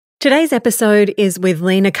Today's episode is with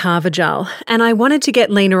Lena Carvajal, and I wanted to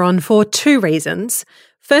get Lena on for two reasons.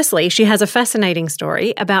 Firstly, she has a fascinating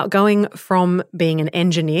story about going from being an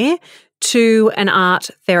engineer to an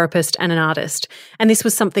art therapist and an artist. And this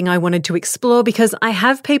was something I wanted to explore because I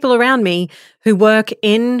have people around me who work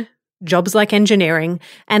in jobs like engineering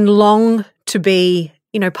and long to be,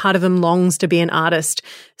 part of them longs to be an artist.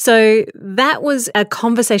 So that was a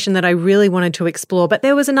conversation that I really wanted to explore, but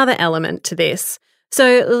there was another element to this.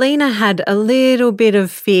 So Lena had a little bit of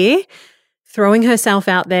fear throwing herself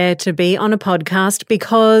out there to be on a podcast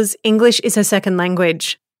because English is her second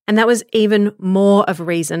language. And that was even more of a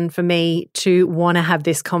reason for me to want to have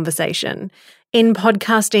this conversation. In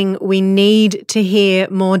podcasting, we need to hear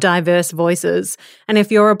more diverse voices. And if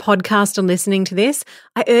you're a podcaster listening to this,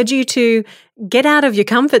 I urge you to get out of your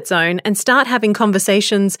comfort zone and start having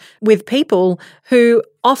conversations with people who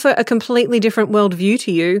offer a completely different worldview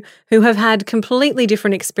to you, who have had completely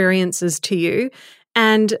different experiences to you,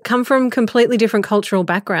 and come from completely different cultural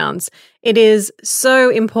backgrounds. It is so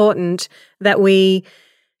important that we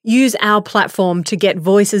use our platform to get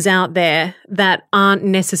voices out there that aren't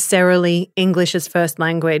necessarily English as first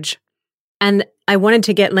language. And I wanted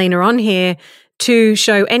to get Lena on here to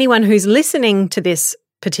show anyone who's listening to this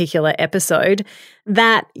particular episode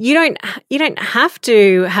that you don't have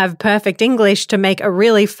to have perfect English to make a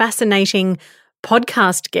really fascinating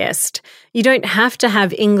podcast guest. You don't have to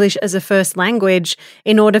have English as a first language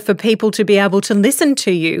in order for people to be able to listen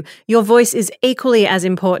to you. Your voice is equally as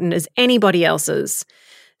important as anybody else's.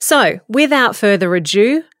 So, without further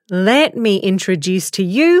ado, let me introduce to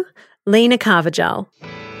you Lena Carvajal.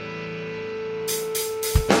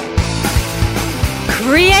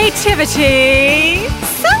 Creativity,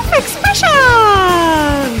 self-expression,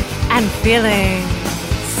 and feelings.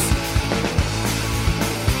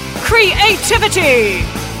 Creativity,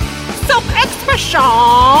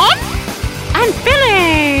 self-expression, and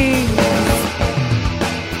feelings.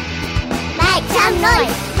 Make some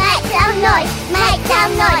noise, make some noise, make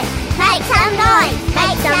some noise, make some noise,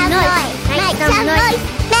 make some noise, make some noise,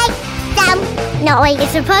 make some noise.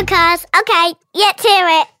 It's a podcast. Okay, let's hear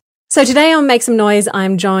it. So today on Make Some Noise,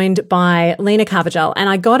 I'm joined by Lena Carvajal, and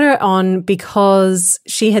I got her on because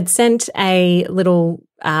she had sent a little,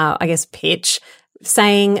 pitch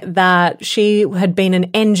saying that she had been an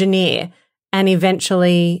engineer and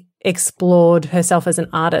eventually explored herself as an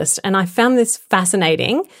artist. And I found this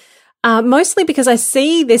fascinating, mostly because I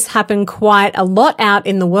see this happen quite a lot out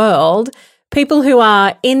in the world. People who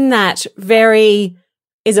are in that very,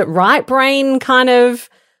 is it right brain kind of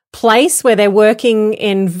place where they're working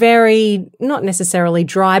in very, not necessarily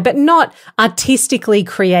dry, but not artistically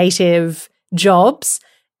creative jobs,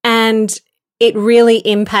 and it really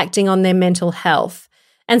impacting on their mental health.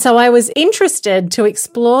 And so I was interested to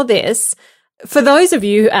explore this for those of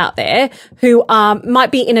you out there who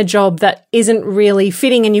might be in a job that isn't really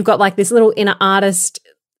fitting, and you've got like this little inner artist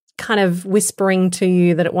kind of whispering to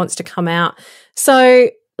you that it wants to come out. So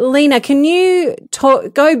Lena, can you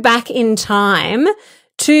go back in time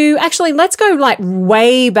to actually, let's go like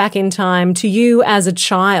way back in time to you as a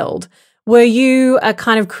child. Were you a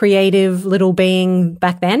kind of creative little being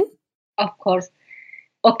back then? Of course.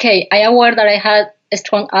 Okay, I am aware that I had a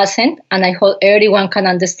strong accent, and I hope everyone can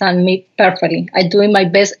understand me perfectly. I'm doing my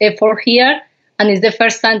best effort here, and it's the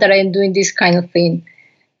first time that I'm doing this kind of thing.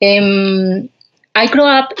 I grew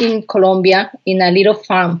up in Colombia in a little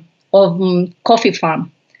farm of coffee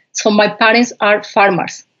farm. So my parents are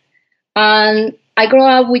farmers. And I grew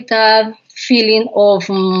up with a feeling of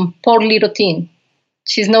poor little teen.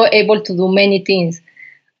 She's not able to do many things.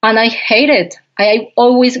 And I hate it. I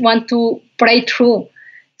always want to break through.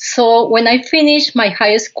 So when I finished my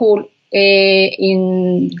high school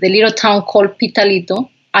in the little town called Pitalito,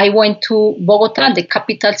 I went to Bogota, the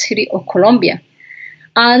capital city of Colombia.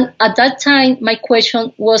 And at that time, my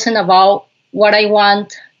question wasn't about what I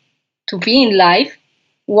want to be in life,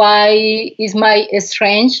 why is my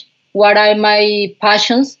strength, what are my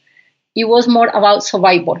passions. It was more about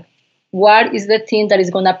survival. What is the thing that is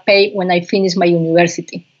going to pay when I finish my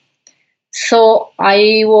university? So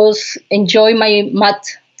I was enjoying my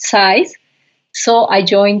math side. So I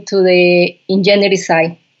joined to the engineering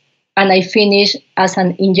side. And I finished as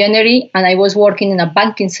an engineer, and I was working in a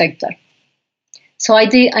banking sector. So I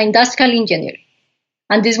did industrial engineering.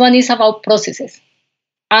 And this one is about processes.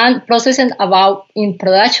 And processes about in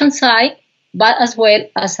production side, but as well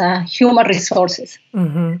as human resources.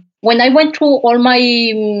 Mm-hmm. When I went through all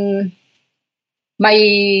my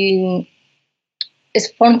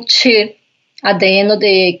sponsorship at the end of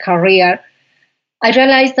the career, I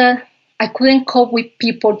realized that I couldn't cope with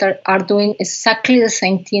people that are doing exactly the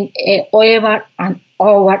same thing over and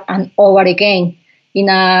over and over again in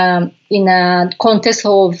a context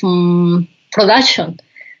of production.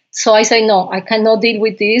 So I say, no, I cannot deal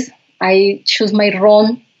with this. I choose my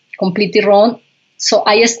run, completely wrong. So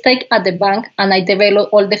I stayed at the bank and I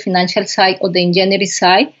developed all the financial side or the engineering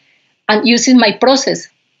side and using my process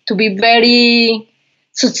to be very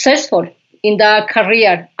successful in the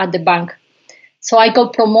career at the bank. So I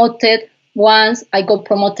got promoted once, I got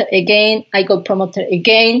promoted again, I got promoted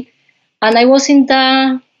again. And I was in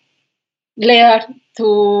the layer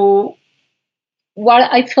to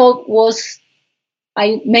what I thought was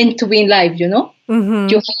I meant to be in life, you know? Mm-hmm.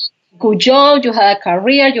 You had a good job, you had a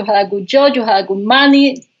career, you had a good job, you had good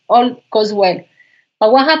money, all goes well.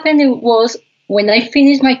 But what happened was when I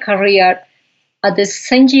finished my career, at the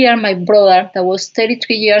same year, my brother, that was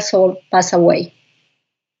 33 years old, passed away.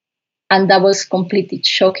 And that was completely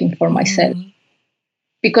shocking for myself.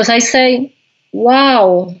 Because I say,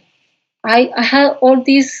 wow, I had all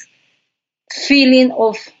this feeling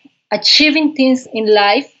of achieving things in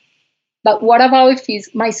life, but what about if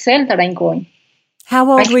it's myself that I'm going?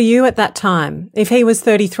 How old were you at that time? If he was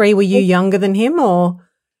 33, were you younger than him or?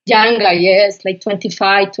 Younger, yes, like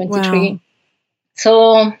 25, 23. Wow.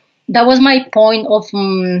 So that was my point of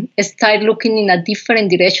start looking in a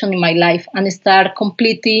different direction in my life and start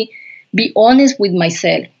completely be honest with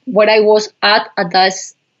myself, where I was at that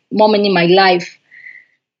moment in my life.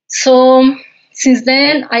 So since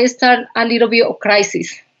then, I start a little bit of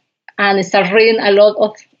crisis and start reading a lot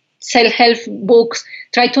of self-help books,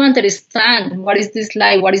 try to understand what is this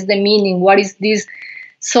life, what is the meaning, what is this.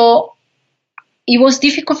 So it was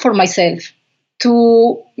difficult for myself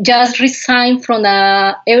to just resign from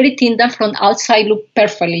everything that from outside looked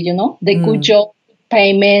perfectly, you know, the good job,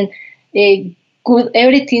 payment, good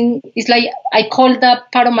everything. It's like I call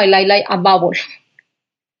that part of my life like a bubble.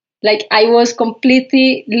 Like I was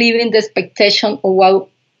completely living the expectation of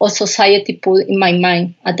what society put in my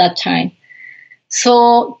mind at that time.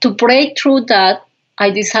 So to break through that, I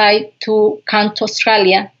decided to come to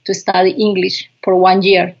Australia to study English for 1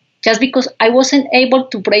 year, just because I wasn't able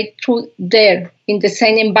to break through there in the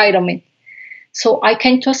same environment. So I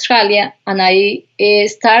came to Australia and I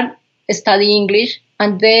started studying English,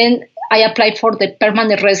 and then I applied for the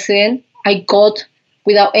permanent resident. I got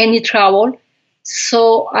without any trouble.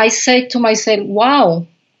 So I said to myself, wow,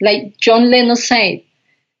 like John Lennon said,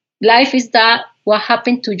 life is that what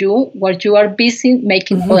happened to you while you are busy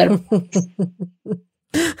making other.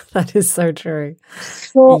 That is so true.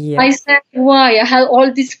 So yeah. I said, why? I had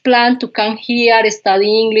all this plan to come here,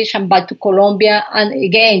 study English and back to Colombia. And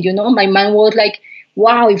again, you know, my mind was like,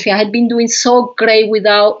 wow, if I had been doing so great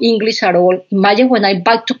without English at all, imagine when I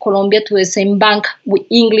back to Colombia to the same bank with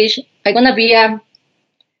English, I'm going to be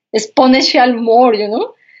exponential more, you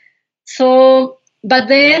know. So, but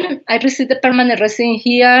then I received the permanent resident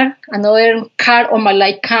here, another card on my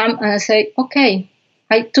life came, and I said, okay,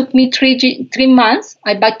 it took me 3 months.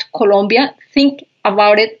 I back to Colombia, think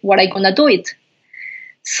about it, what I gonna do it.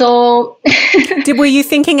 So, were you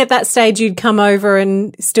thinking at that stage you'd come over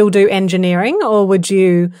and still do engineering, or were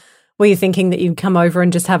you thinking that you'd come over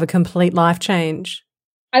and just have a complete life change?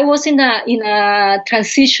 I was in a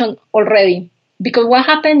transition already, because what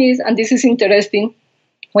happened is, and this is interesting,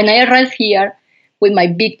 when I arrived here with my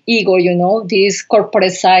big ego, you know, this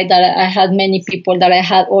corporate side that I had many people, that I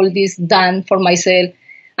had all this done for myself.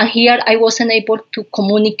 And here I wasn't able to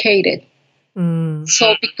communicate it.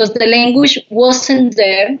 So because the language wasn't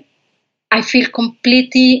there, I feel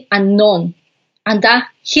completely unknown. And that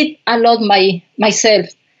hit a lot myself.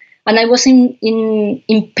 And I was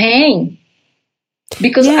in pain.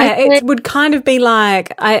 Because it would kind of be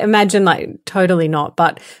like, I imagine, like totally not,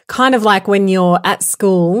 but kind of like when you're at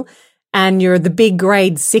school and you're the big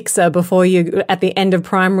grade sixer before you at the end of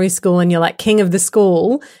primary school and you're like king of the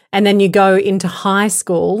school, and then you go into high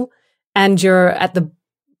school and you're at the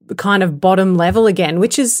kind of bottom level again,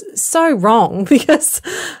 which is so wrong because,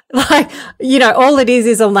 like, you know, all it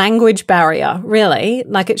is a language barrier, really.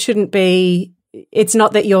 Like it shouldn't be, it's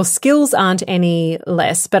not that your skills aren't any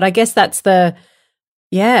less, but I guess that's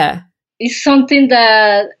it's something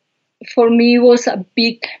that for me was a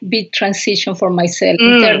big transition for myself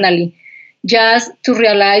internally. Just to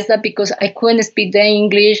realize that because I couldn't speak the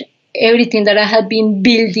English, everything that I had been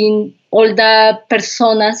building, all the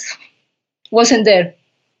personas wasn't there.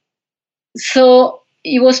 So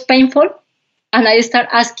it was painful, and I started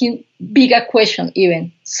asking bigger questions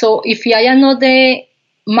even. So if I am not the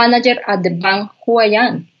manager at the bank, who I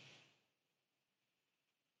am?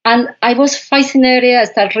 And I was fascinated. I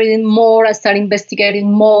started reading more. I started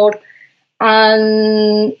investigating more.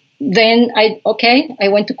 And then I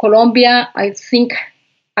went to Colombia. I think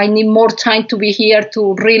I need more time to be here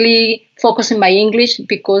to really focus on my English,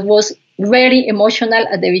 because it was very emotional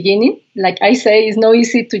at the beginning. Like I say, it's not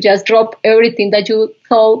easy to just drop everything that you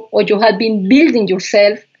thought or you had been building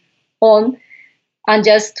yourself on and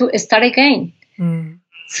just to start again.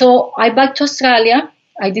 So I back to Australia.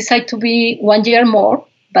 I decided to be 1 year more,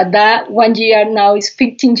 but that 1 year now is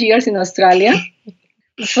 15 years in Australia.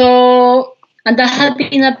 So, and that had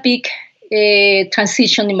been a big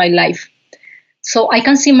transition in my life. So I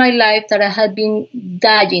can see my life that I had been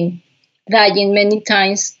dying many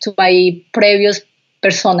times to my previous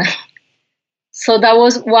persona. So that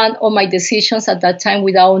was one of my decisions at that time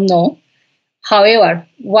without know. However,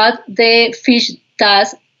 what the fish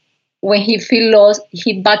does when he feels lost,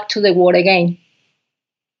 he back to the water again.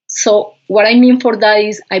 So what I mean for that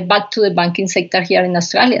is I back to the banking sector here in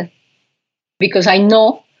Australia, because I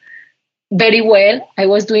know very well, I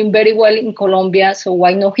was doing very well in Colombia, so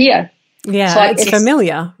why not here? Yeah, so it's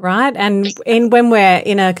familiar, right? And when we're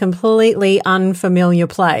in a completely unfamiliar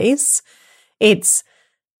place, it's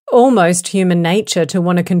almost human nature to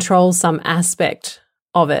want to control some aspect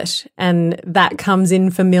of it. And that comes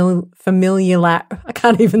in I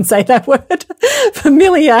can't even say that word,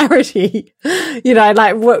 familiarity. You know,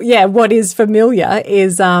 like, what is familiar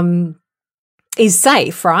is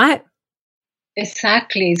safe, right?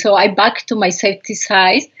 Exactly. So I back to my safety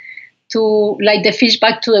side, to like the fish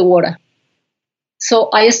back to the water. So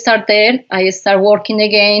I start there, I start working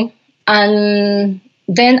again, and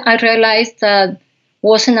then I realized that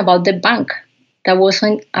wasn't about the bank, that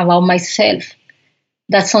wasn't about myself,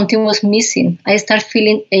 that something was missing. I start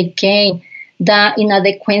feeling again that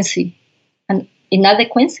inadequacy. And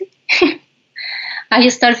inadequacy? I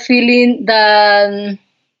start feeling that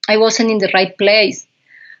I wasn't in the right place.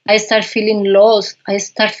 I start feeling lost. I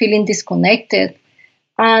start feeling disconnected.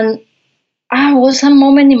 And was a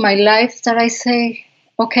moment in my life that I say,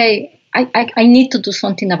 okay, I need to do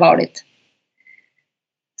something about it.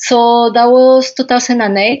 So that was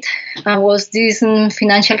 2008. I was this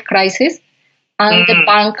financial crisis, and the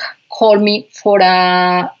bank called me for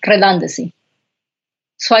a redundancy.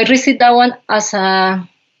 So I received that one as a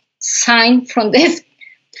sign from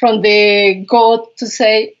the God to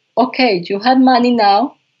say, okay, you have money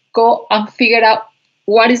now, go and figure out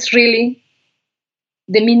what is really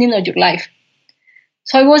the meaning of your life.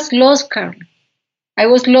 So I was lost, Carl. I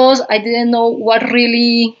was lost. I didn't know what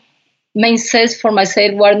really made sense for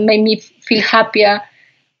myself, what made me feel happier,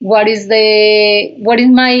 what is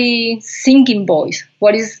my singing voice,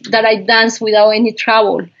 what is that I dance without any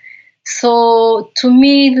trouble. So to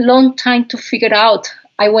me, long time to figure out.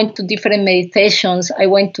 I went to different meditations. I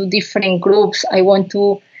went to different groups. I went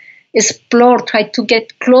to explore, try to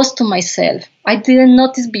get close to myself. I didn't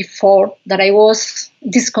notice before that I was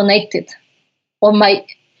disconnected of my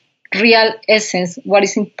real essence, what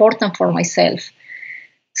is important for myself.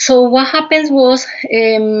 So what happens was,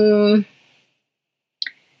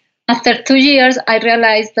 after 2 years, I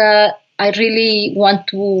realized that I really want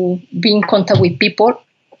to be in contact with people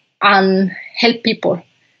and help people.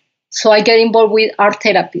 So I get involved with art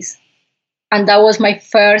therapies. And that was my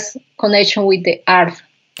first connection with the art.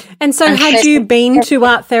 And so had you been to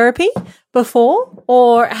art therapy before?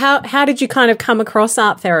 Or how did you kind of come across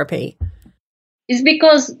art therapy? It's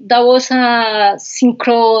because that was a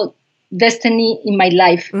synchro destiny in my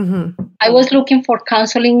life. Mm-hmm. I was looking for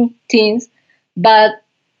counseling things, but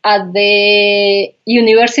at the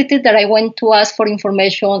university that I went to ask for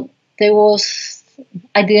information,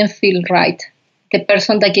 I didn't feel right. The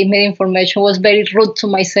person that gave me the information was very rude to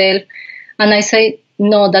myself. And I said,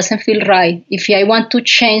 no, doesn't feel right. If I want to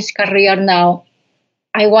change career now,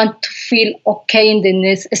 I want to feel okay in the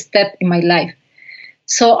next step in my life.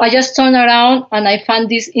 So I just turned around and I found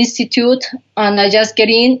this institute, and I just get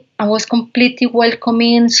in and was completely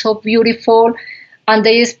welcoming, so beautiful. And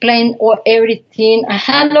they explained everything. I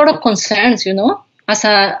had a lot of concerns, as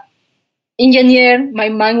an engineer, my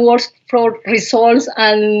mind works for results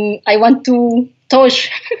and I want to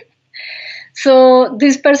touch. So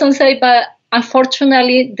this person said, but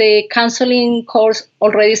unfortunately, the counseling course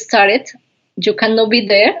already started. You cannot be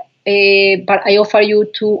there, but I offer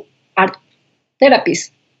you to art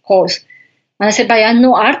therapist course. And I said, but I'm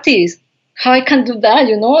no artist. How I can do that,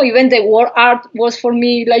 Even the word art was for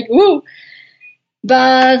me like, woo.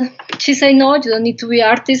 But she said, no, you don't need to be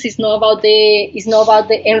artist. It's not about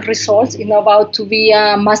the end results. It's not about to be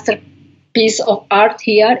a masterpiece of art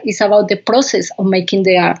here. It's about the process of making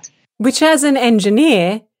the art. Which, as an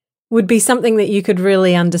engineer, would be something that you could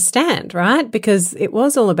really understand, right? Because it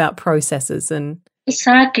was all about processes and...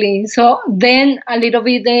 Exactly. So then a little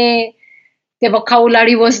bit the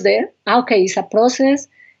vocabulary was there. Okay, it's a process,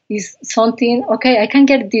 it's something, okay, I can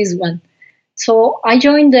get this one. So I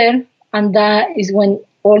joined there, and that is when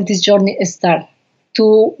all this journey started,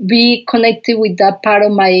 to be connected with that part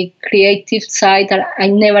of my creative side that I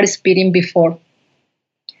never experienced before.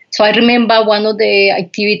 So I remember one of the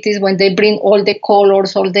activities when they bring all the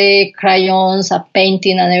colors, all the crayons, a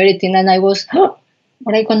painting and everything, and I was, what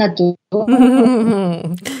are I going to do?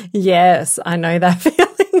 Yes, I know that feeling.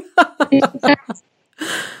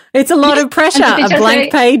 It's a lot of pressure. A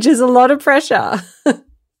blank page is a lot of pressure.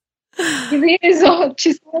 It is. So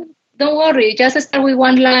she said, don't worry, just start with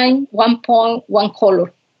one line, one point, one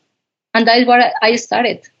color. And that is what I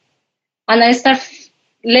started. And I start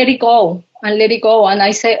let it go. And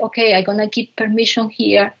I say, okay, I'm going to give permission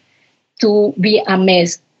here to be a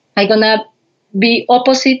mess. I'm going to be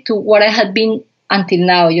opposite to what I had been until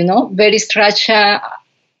now, very structured,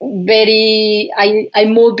 I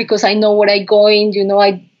move because I know where I'm going,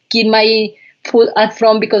 I give my food up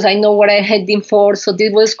front because I know what I'm heading for. So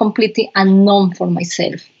this was completely unknown for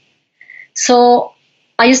myself. So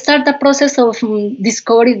I start the process of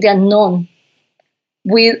discovering the unknown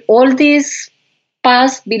with all this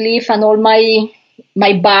past belief and all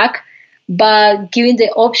my back, but giving the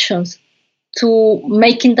options to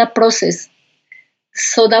making that process.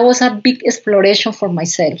 So that was a big exploration for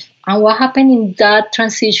myself. And what happened in that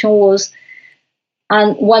transition was,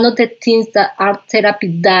 and one of the things that art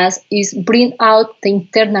therapy does is bring out the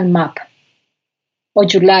internal map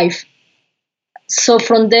of your life. So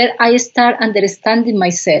from there, I start understanding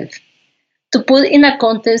myself. To put in a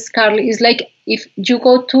context, Carly, it's like if you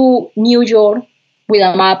go to New York with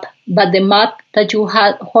a map, but the map that you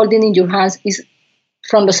had holding in your hands is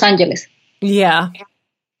from Los Angeles. Yeah.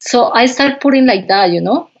 So I start putting like that,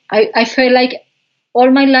 I feel like all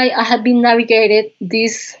my life I have been navigated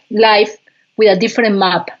this life with a different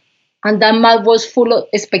map. And that map was full of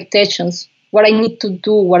expectations, what I need to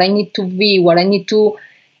do, what I need to be, what I need to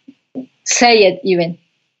say it even.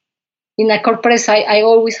 In a corporate side, I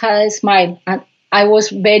always had a smile and I was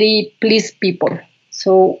very pleased people.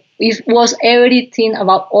 So it was everything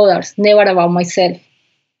about others, never about myself.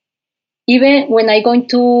 Even when I go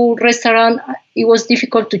into restaurant, it was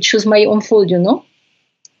difficult to choose my own food,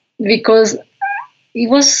 because it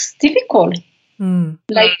was difficult.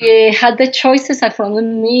 Like had the choices in front of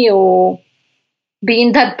me, or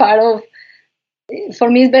being that part of. For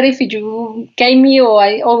me, it's better if you gave me, or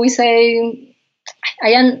I always say, I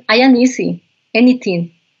am easy,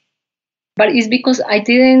 anything. But it's because I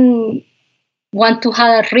didn't want to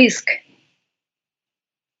have a risk,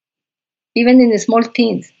 even in the small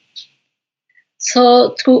things.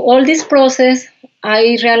 So through all this process,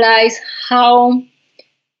 I realized how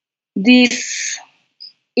this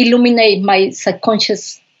illuminate my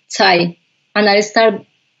subconscious side, and I start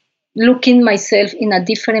looking myself in a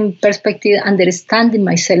different perspective, understanding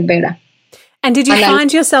myself better. And did you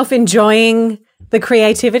find yourself enjoying the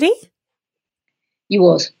creativity? It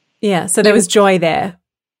was. Yeah, so there was joy there.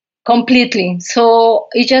 Completely. So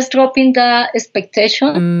it's just dropping the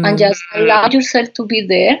expectation and just allow yourself to be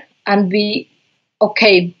there and be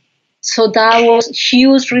okay. So that was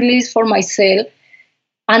huge release for myself.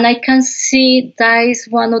 And I can see that is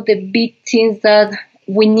one of the big things that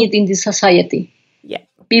we need in this society. Yeah.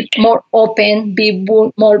 Be more open, be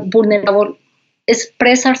more vulnerable,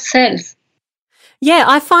 express ourselves. Yeah,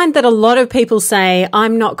 I find that a lot of people say,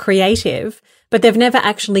 I'm not creative, but they've never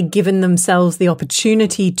actually given themselves the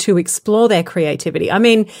opportunity to explore their creativity. I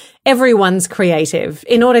mean, everyone's creative.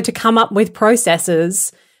 In order to come up with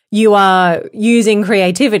processes, you are using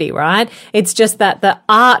creativity, right? It's just that the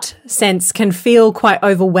art sense can feel quite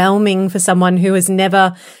overwhelming for someone who has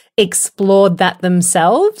never explored that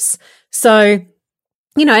themselves. So,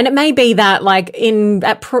 and it may be that like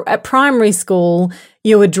at primary school,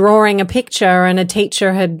 you were drawing a picture and a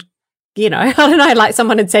teacher had, I don't know, like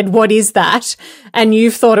someone had said, what is that? And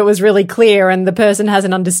you've thought it was really clear and the person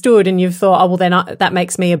hasn't understood and you've thought, oh, well, then that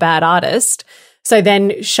makes me a bad artist. So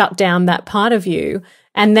then shut down that part of you.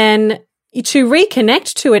 And then to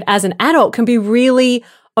reconnect to it as an adult can be really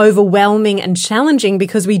overwhelming and challenging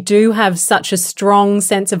because we do have such a strong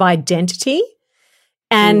sense of identity.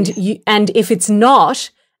 And if it's not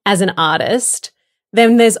as an artist,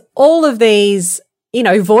 then there's all of these,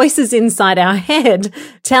 voices inside our head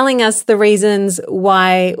telling us the reasons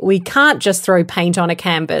why we can't just throw paint on a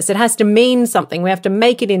canvas. It has to mean something. We have to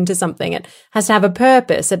make it into something. It has to have a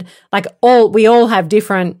purpose. We all have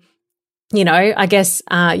different, I guess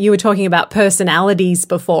you were talking about personalities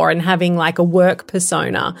before and having like a work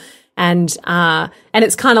persona. And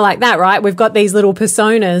it's kind of like that, right? We've got these little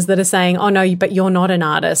personas that are saying, oh no, but you're not an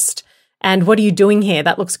artist. And what are you doing here?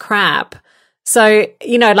 That looks crap. So,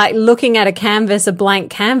 like looking at a canvas, a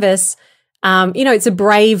blank canvas, it's a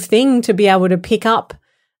brave thing to be able to pick up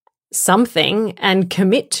something and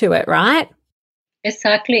commit to it, right?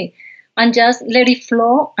 Exactly. And just let it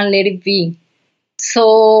flow and let it be.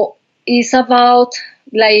 So it's about,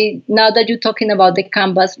 like, now that you're talking about the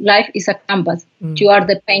canvas, life is a canvas. You are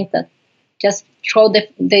the painter. Just throw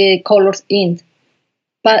the colors in.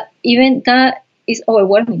 But even that is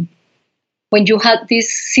overwhelming when you have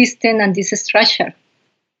this system and this structure.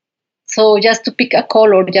 So just to pick a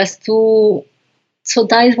color, so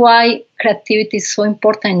that is why creativity is so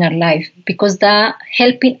important in our life, because that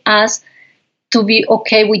helping us to be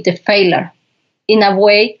okay with the failure in a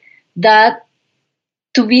way that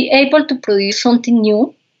to be able to produce something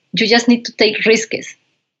new, you just need to take risks.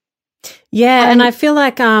 Yeah, and I feel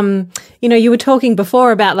like, you were talking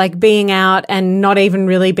before about like being out and not even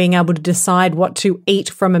really being able to decide what to eat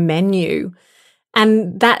from a menu.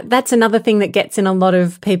 And that's another thing that gets in a lot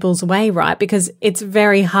of people's way, right? Because it's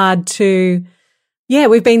very hard to,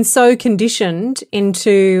 we've been so conditioned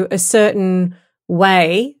into a certain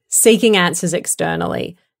way, seeking answers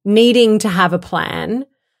externally, needing to have a plan,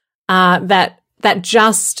 that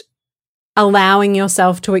just allowing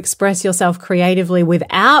yourself to express yourself creatively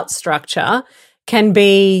without structure can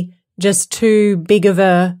be just too big of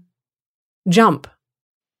a jump.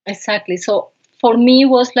 Exactly. So for me, it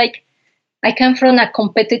was like I came from a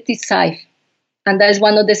competitive side. And that is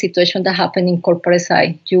one of the situations that happen in corporate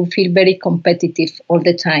side. You feel very competitive all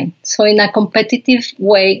the time. So in a competitive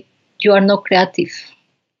way, you are not creative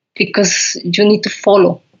because you need to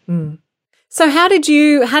follow. So how did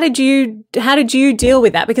you deal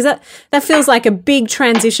with that? Because that feels like a big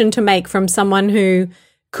transition to make from someone who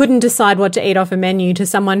couldn't decide what to eat off a menu to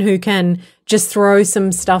someone who can just throw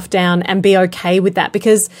some stuff down and be okay with that.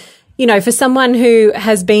 Because, for someone who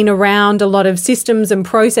has been around a lot of systems and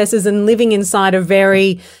processes and living inside a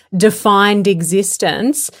very defined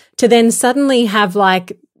existence, to then suddenly have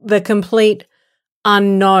like the complete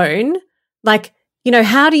unknown, like,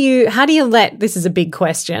 how do you this is a big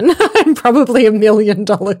question and probably $1 million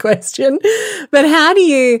question, but how do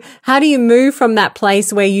you move from that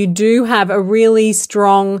place where you do have a really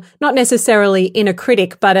strong, not necessarily inner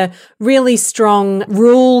critic, but a really strong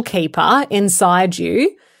rule keeper inside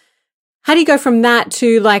you? How do you go from that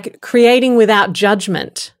to like creating without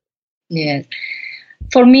judgment? Yes.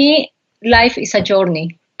 For me, life is a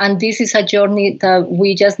journey. And this is a journey that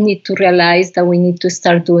we just need to realize that we need to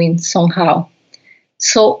start doing somehow.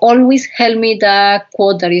 So always help me the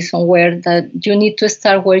quote that is somewhere that you need to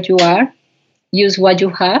start where you are, use what you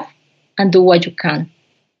have, and do what you can.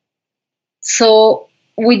 So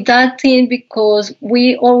with that thing, because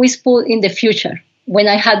we always put in the future. When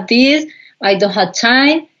I had this, I don't have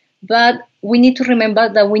time, but we need to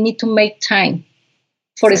remember that we need to make time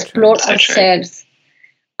for explore ourselves.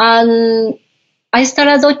 And I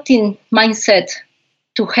started adopting mindset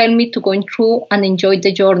to help me to going through and enjoy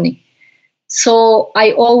the journey. So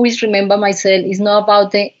I always remember myself, it's not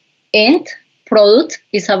about the end product,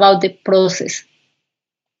 it's about the process.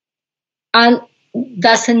 And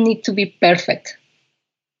doesn't need to be perfect.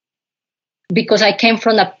 Because I came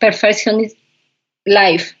from a perfectionist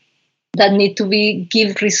life that need to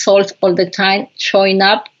give results all the time, showing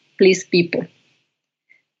up, please people.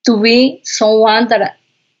 To be someone that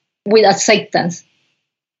with acceptance.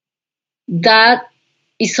 That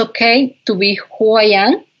it's okay to be who I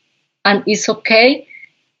am, and it's okay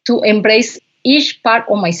to embrace each part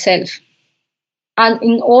of myself. And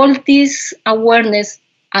in all this awareness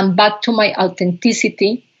and back to my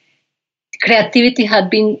authenticity, creativity has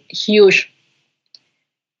been huge.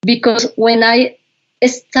 Because when I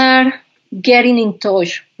start getting in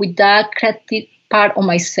touch with that creative part of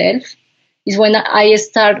myself, is when I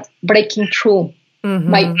start breaking through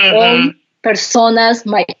my own personas,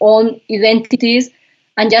 my own identities,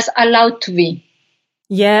 and just allowed to be.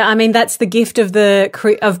 Yeah, I mean, that's the gift of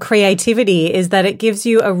of creativity, is that it gives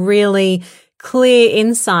you a really clear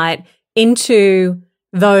insight into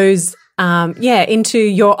those, into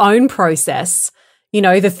your own process.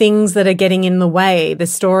 The things that are getting in the way, the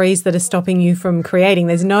stories that are stopping you from creating.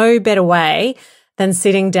 There's no better way than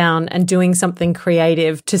sitting down and doing something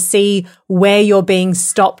creative to see where you're being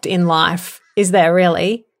stopped in life. Is there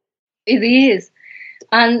really? It is.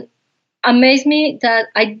 And amazed me that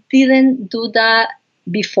I didn't do that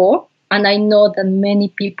before. And I know that many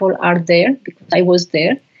people are there because I was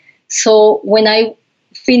there. So when I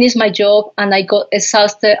finished my job and I got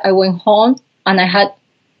exhausted, I went home and I had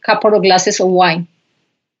a couple of glasses of wine.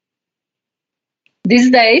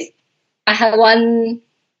 These days, I have one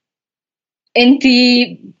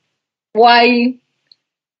empty white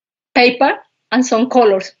paper and some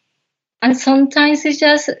colors. And sometimes it's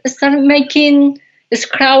just start making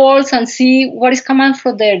scrabbles and see what is coming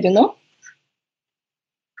from there,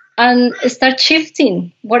 and start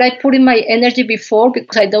shifting what I put in my energy before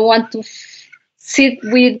because I don't want to sit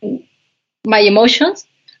with my emotions,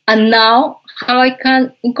 and now how I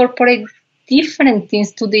can incorporate different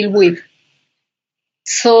things to deal with.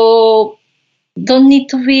 So don't need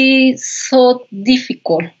to be so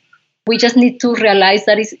difficult. We just need to realize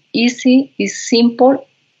that it's easy, it's simple,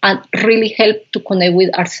 and really help to connect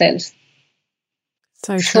with ourselves.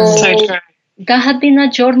 So true. That had been a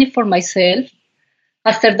journey for myself.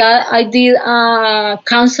 After that, I did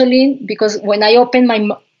counseling because when I opened my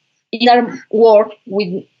inner world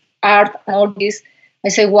with art and all this, I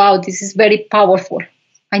said, wow, this is very powerful.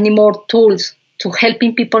 I need more tools to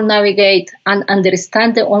helping people navigate and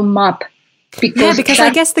understand their own map. Because I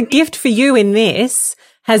guess the gift for you in this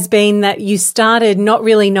has been that you started not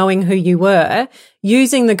really knowing who you were,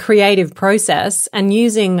 using the creative process and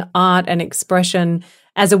using art and expression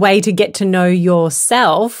as a way to get to know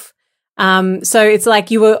yourself. So it's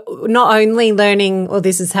like you were not only learning, or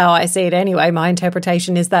this is how I see it anyway, my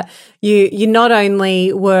interpretation is that you not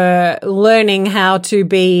only were learning how to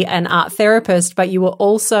be an art therapist, but you were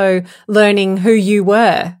also learning who you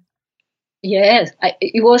were. Yes,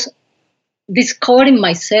 it was discovering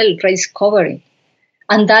myself, rediscovering.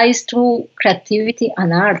 And that is through creativity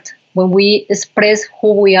and art, when we express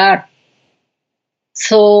who we are.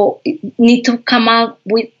 So it need to come out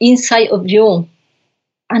with inside of you.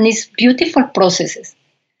 And it's beautiful processes.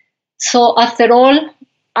 So after all,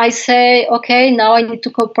 I say, okay, now I need to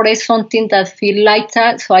incorporate something that feel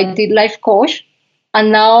lighter. So I did life coach.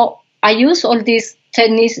 And now I use all these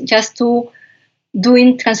techniques just to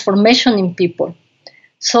doing transformation in people.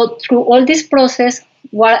 So through all this process,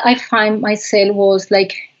 what I find myself was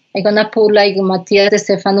like, I'm going to put like Matías de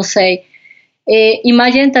Stefano say,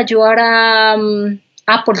 imagine that you are an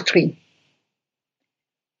apple tree.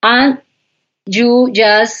 And you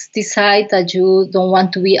just decide that you don't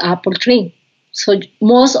want to be apple tree. So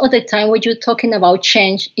most of the time when you're talking about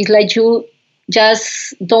change, it's like you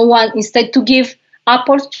just don't want, instead to give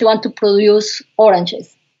apples, you want to produce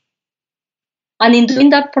oranges. And in doing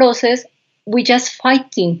that process, we just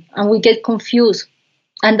fighting and we get confused.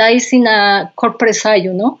 And that is in a corporate side,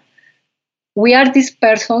 We are this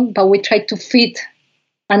person, but we try to fit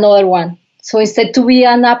another one. So instead to be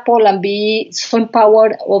an apple and be so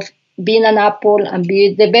empowered of being an apple and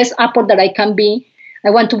be the best apple that I can be, I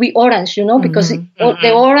want to be orange, because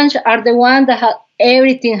the orange are the one that have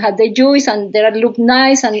everything, had the juice and they look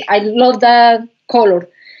nice, and I love that color.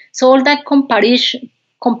 So all that comparison,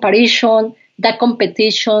 that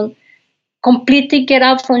competition, completely get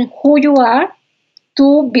out from who you are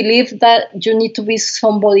to believe that you need to be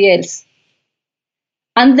somebody else.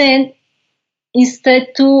 And then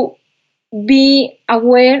instead to be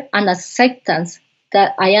aware and acceptance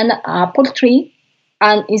that I am an apple tree,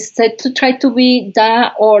 and instead to try to be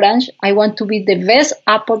that orange, I want to be the best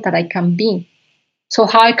apple that I can be. So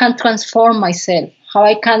how I can transform myself, how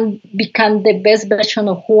I can become the best version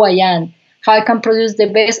of who I am, how I can produce the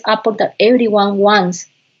best apple that everyone wants.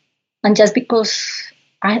 And just because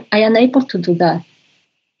I am able to do that.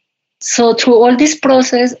 So through all this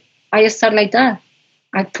process, I start like that.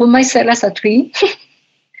 I put myself as a tree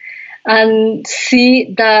and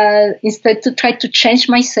see that instead to try to change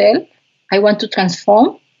myself, I want to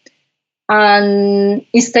transform. And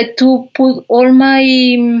instead to put all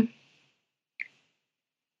my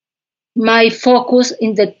focus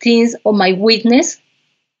in the things of my weakness,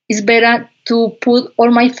 it's better to put all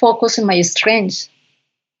my focus in my strengths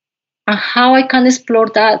and how I can explore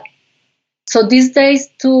that. So these days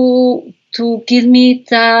to give me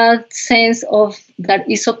that sense of that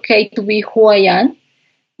it's okay to be who I am.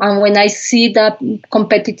 And when I see that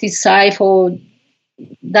competitive side or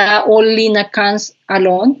that all Lina comes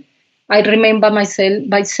alone, I remember myself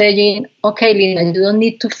by saying, okay, Lina, you don't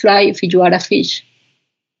need to fly if you are a fish.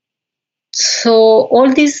 So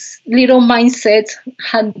all these little mindsets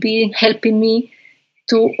have been helping me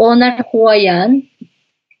to honor who I am,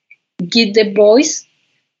 give the voice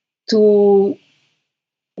to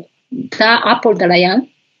that apple that I am,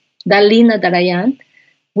 that Lina that I am,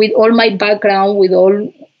 with all my background, with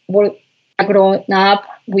all what I grown up,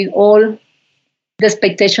 with all the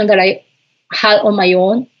expectation that I had on my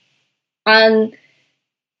own, and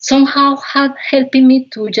somehow have helping me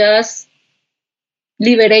to just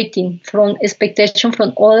liberating from expectation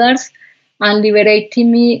from others and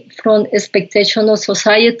liberating me from expectation of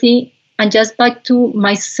society and just back to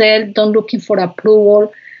myself, don't looking for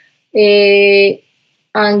approval,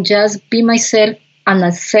 and just be myself and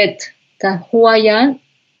accept that who I am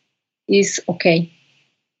is okay.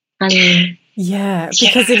 And yeah,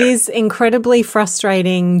 because it is incredibly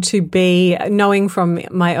frustrating to be, knowing from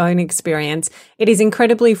my own experience, it is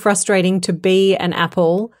incredibly frustrating to be an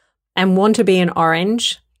apple and want to be an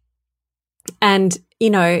orange. And,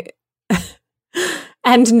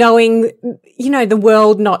 and knowing, the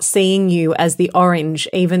world not seeing you as the orange,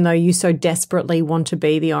 even though you so desperately want to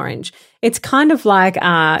be the orange. It's kind of like,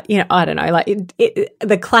 I don't know, like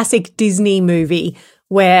the classic Disney movie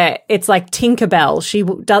where it's like Tinkerbell.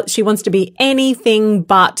 She wants to be anything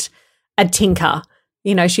but a tinker.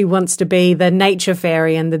 She wants to be the nature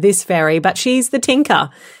fairy and the this fairy, but she's the tinker.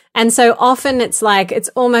 And so often it's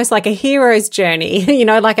almost like a hero's journey,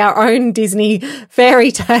 like our own Disney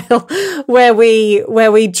fairy tale where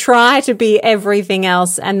we try to be everything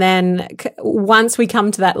else. And then once we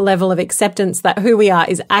come to that level of acceptance that who we are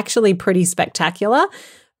is actually pretty spectacular,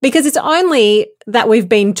 because it's only that we've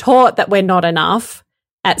been taught that we're not enough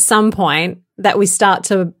at some point that we start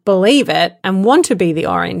to believe it and want to be the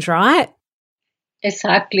orange, right?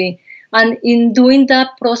 Exactly. And in doing that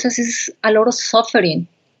process is a lot of suffering.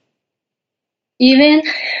 Even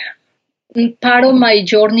part of my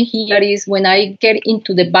journey here is when I get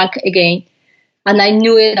into the bank again, and I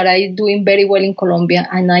knew that I'm doing very well in Colombia,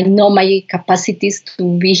 and I know my capacities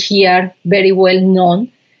to be here very well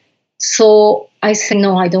known. So I said,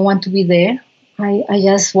 no, I don't want to be there. I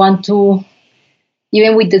just want to,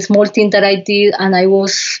 even with the small thing that I did, and I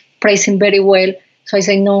was praising very well. So I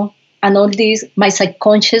said, no. And all this, my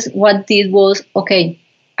subconscious, what did was, okay,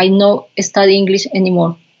 I don't study English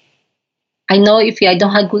anymore. I know if I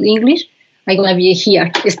don't have good English, I'm going to be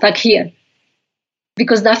here, stuck here.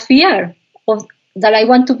 Because that fear of that I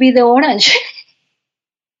want to be the orange.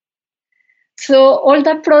 So all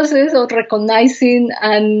that process of recognizing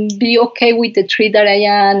and be okay with the tree that I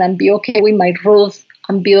am, and be okay with my roots,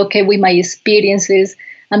 and be okay with my experiences,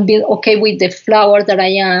 and be okay with the flower that I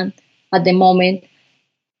am at the moment,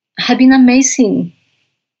 have been amazing.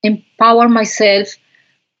 Empower myself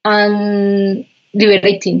and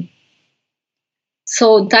liberating.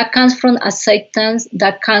 So that comes from acceptance,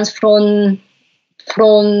 that comes from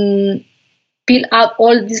peel out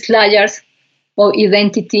all these layers of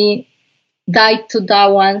identity, die to that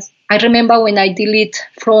ones. I remember when I delete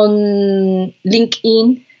from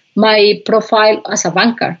LinkedIn my profile as a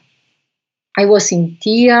banker. I was in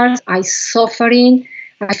tears, I suffering,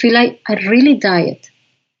 I feel like I really died.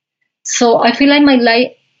 So I feel like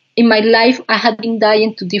in my life, I had been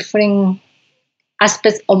dying to different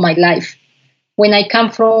aspects of my life. When I come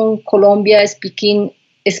from Colombia speaking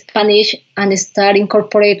Spanish and start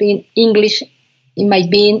incorporating English in my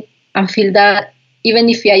being and feel that even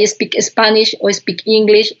if I speak Spanish or speak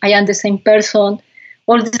English, I am the same person,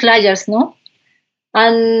 all these layers, no?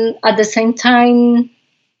 And at the same time,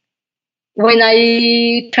 when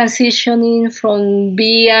I transitioning from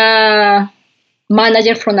be a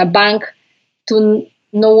manager from a bank to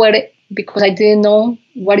nowhere, because I didn't know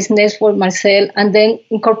what is next for myself, and then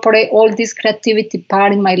incorporate all this creativity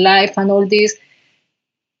part in my life and all this.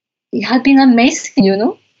 It has been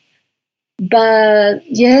amazing, But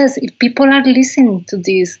yes, if people are listening to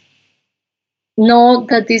this, know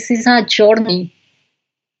that this is a journey,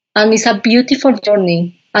 and it's a beautiful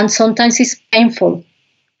journey, and sometimes it's painful,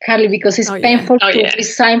 Carly, because it's painful to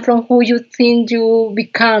resign from who you think you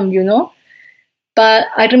become, But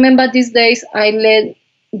I remember these days I read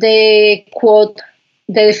the quote,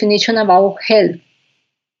 the definition about health.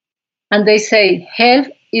 And they say, health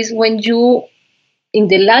is when you, in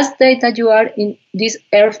the last day that you are in this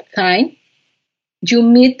earth time, you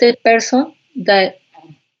meet the person that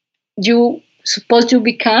you supposed you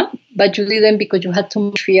become, but you didn't because you had too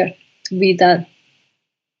much fear to be that.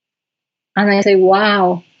 And I say,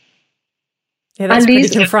 wow. Yeah, that's pretty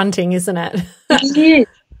confronting, isn't it?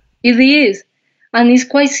 It is. And it's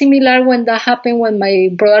quite similar when that happened when my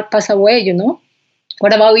brother passed away,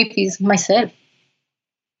 What about if it's myself?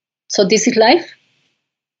 So this is life.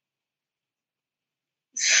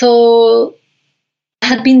 So I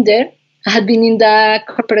had been there. I had been in the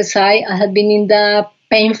corporate side. I had been in the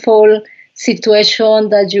painful situation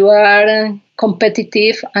that you are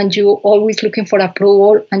competitive and you always looking for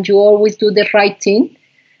approval and you always do the right thing.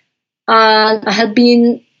 And I had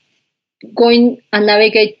been going and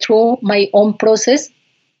navigate through my own process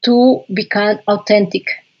to become authentic.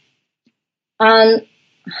 And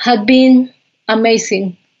had been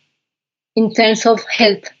amazing in terms of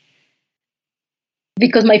health,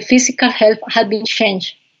 because my physical health had been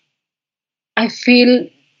changed. I feel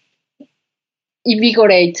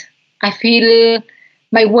invigorated. I feel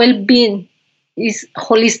my well-being is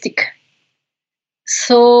holistic.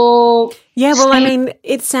 So so yeah, well, I still- mean,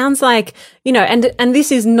 it sounds like, and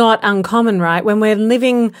this is not uncommon, right? When we're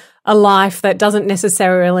living a life that doesn't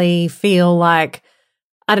necessarily feel like,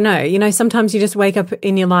 I don't know, sometimes you just wake up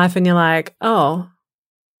in your life and you're like, oh,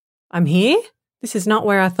 I'm here? This is not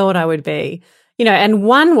where I thought I would be. And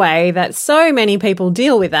one way that so many people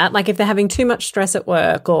deal with that, like if they're having too much stress at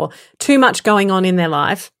work or too much going on in their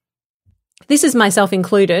life, this is myself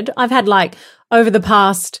included. I've had over the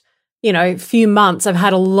past, few months, I've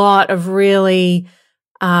had a lot of really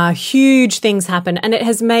huge things happen, and it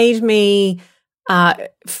has made me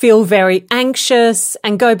feel very anxious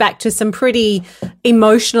and go back to some pretty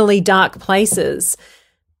emotionally dark places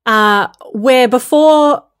where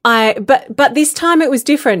before but this time it was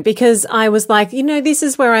different because I was like, this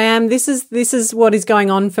is where I am. This is what is going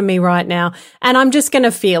on for me right now. And I'm just going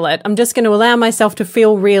to feel it. I'm just going to allow myself to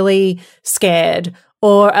feel really scared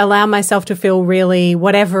or allow myself to feel really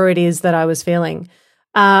whatever it is that I was feeling.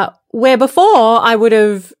 Where before I would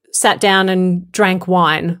have sat down and drank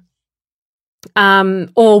wine.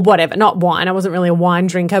 Or whatever, not wine. I wasn't really a wine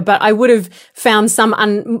drinker, but I would have found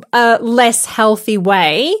some less healthy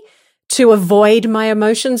way to avoid my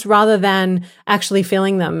emotions rather than actually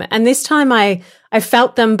feeling them. And this time I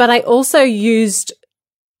felt them, but I also used,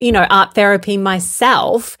 art therapy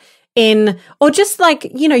myself or just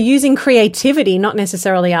using creativity, not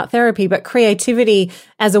necessarily art therapy, but creativity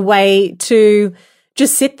as a way to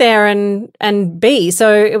just sit there and be.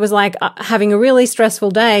 So it was like having a really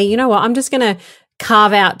stressful day. You know what? I'm just going to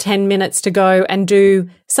carve out 10 minutes to go and do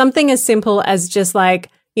something as simple as just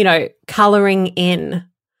coloring in.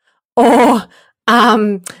 Or,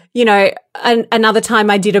 another time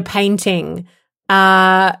I did a painting.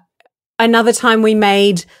 Another time we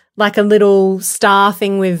made a little star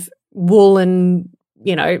thing with wool and,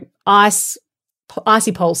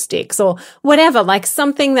 icy pole sticks or whatever,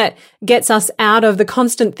 something that gets us out of the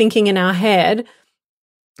constant thinking in our head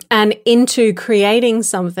and into creating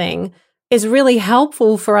something is really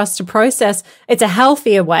helpful for us to process. It's a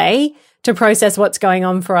healthier way to process what's going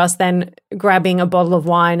on for us than grabbing a bottle of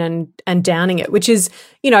wine and downing it, which is,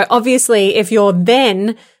 obviously if you're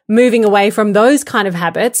then moving away from those kind of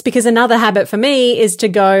habits, because another habit for me is to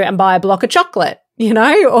go and buy a block of chocolate,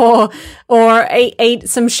 or eat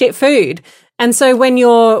some shit food. And so when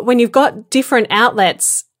you've got different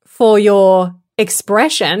outlets for your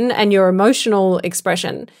expression and your emotional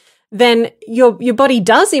expression, then your body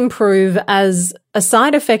does improve as a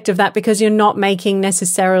side effect of that because you're not making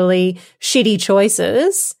necessarily shitty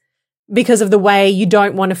choices because of the way you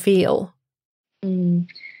don't want to feel.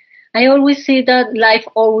 I always see that life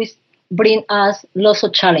always brings us lots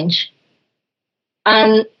of challenge.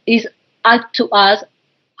 And it's up to us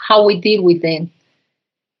how we deal with them.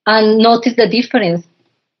 And notice the difference.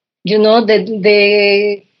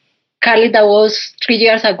 The Carly that was 3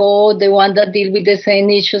 years ago, the one that deal with the same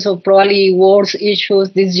issues or probably worse issues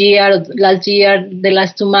this year, last year, the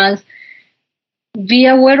last 2 months. Be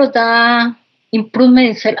aware of the improvement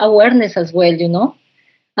in self-awareness as well,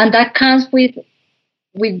 and that comes with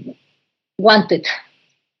wanted.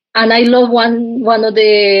 And I love one of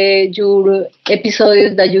your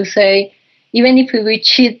episodes that you say, even if we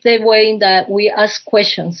cheat the way that we ask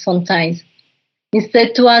questions sometimes,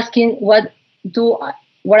 instead to asking what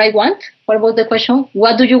I want. What about the question?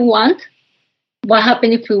 What do you want? What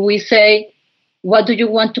happens if we say, what do you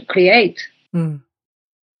want to create?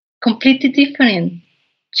 Completely different.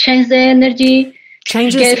 Change the energy.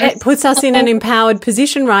 It puts us in an empowered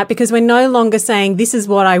position, right? Because we're no longer saying, this is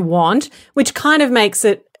what I want, which kind of makes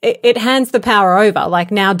it hands the power over,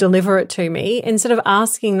 now deliver it to me. Instead of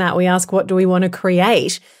asking that, we ask, what do we want to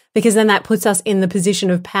create? Because then that puts us in the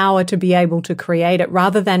position of power to be able to create it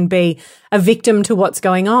rather than be a victim to what's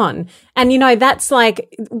going on. And, that's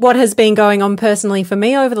what has been going on personally for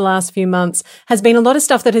me over the last few months has been a lot of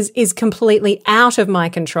stuff that is completely out of my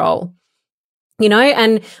control.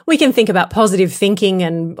 And we can think about positive thinking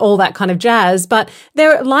and all that kind of jazz, but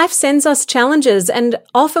life sends us challenges and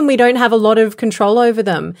often we don't have a lot of control over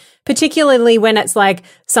them, particularly when it's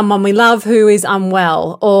someone we love who is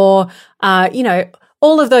unwell or,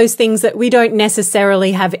 all of those things that we don't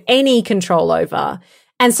necessarily have any control over.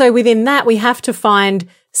 And so within that, we have to find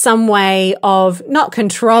some way of not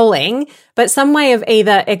controlling, but some way of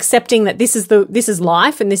either accepting that this is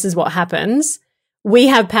life and this is what happens. We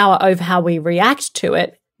have power over how we react to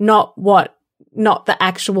it, not the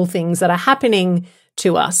actual things that are happening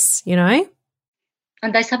to us, And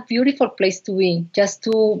that's a beautiful place to be, just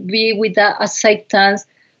to be with the acceptance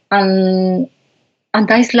and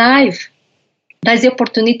that's life. That's the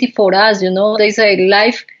opportunity for us, They say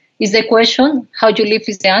life is the question, how you live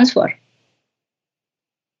is the answer.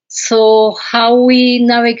 So how we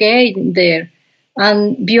navigate there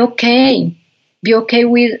and be okay. Be okay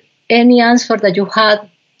with any answer that you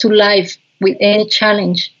had to life, with any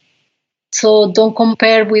challenge. So don't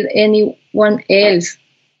compare with anyone else.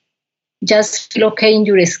 Just feel okay in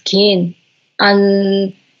your skin.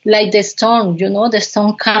 And like the storm, the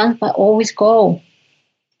storm comes but always go.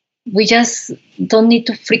 We just don't need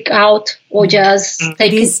to freak out or just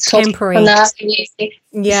take it so temporary. Yeah.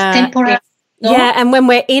 It's temporary. No? Yeah, and when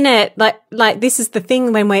we're in it, like this is the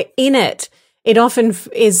thing, when we're in it, it often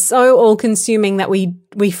is so all-consuming that we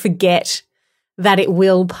forget that it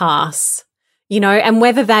will pass, and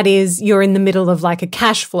whether that is you're in the middle of like a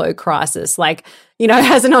cash flow crisis, like,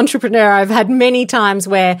 as an entrepreneur, I've had many times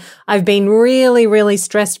where I've been really, really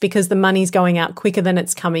stressed because the money's going out quicker than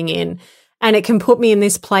it's coming in. And it can put me in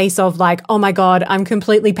this place of like, oh my God, I'm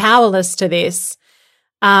completely powerless to this.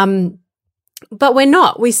 But we're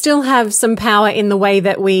not. We still have some power in the way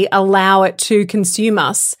that we allow it to consume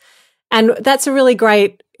us. And that's a really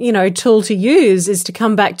great, tool to use, is to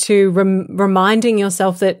come back to reminding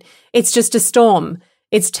yourself that it's just a storm.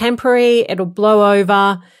 It's temporary. It'll blow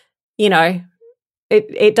over.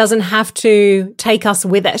 It doesn't have to take us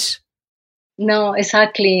with it. No,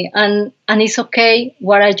 exactly. And it's okay.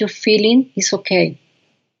 What are you feeling? It's okay.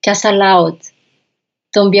 Just allow it.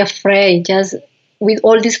 Don't be afraid. Just with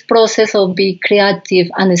all this process of being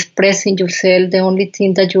creative and expressing yourself, the only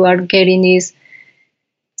thing that you are getting is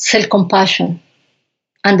self-compassion,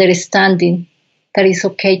 understanding that it's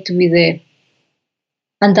okay to be there.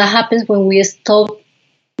 And that happens when we stop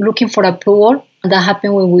looking for approval. And that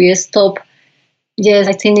happens when we stop. Yes,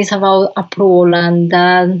 I think it's about approval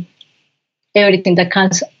and everything that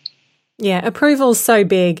comes. Yeah, approval's so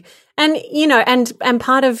big. And, and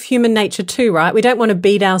part of human nature too, right? We don't want to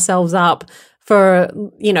beat ourselves up for,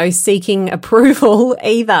 seeking approval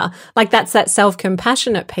either. Like that's that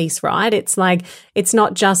self-compassionate piece, right? It's like, it's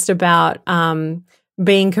not just about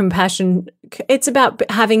being compassion. It's about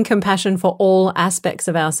having compassion for all aspects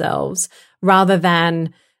of ourselves rather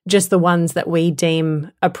than just the ones that we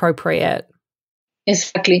deem appropriate.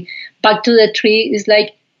 Exactly. Back to the tree is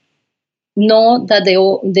like, know that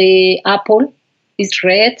the apple is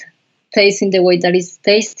red, tasting the way that it's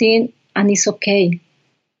tasting, and it's okay.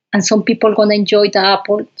 And some people gonna enjoy the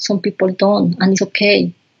apple, some people don't, and it's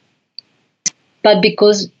okay. But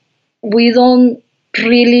because we don't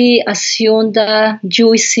really assume the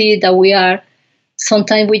juicy that we are,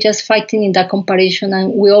 sometimes we just fighting in that comparison,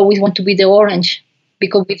 and we always want to be the orange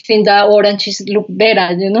because we think that oranges look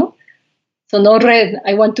better, So not red,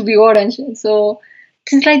 I want to be orange. So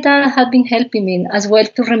things like that have been helping me as well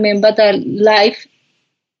to remember that life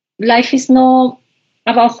is not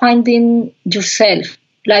about finding yourself.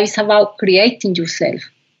 Life is about creating yourself.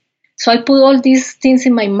 So I put all these things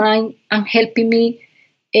in my mind and helping me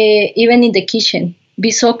even in the kitchen,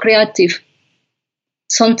 be so creative.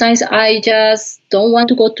 Sometimes I just don't want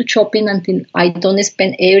to go to shopping until I don't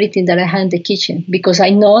spend everything that I have in the kitchen because I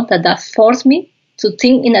know that forces me to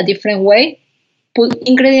think in a different way, put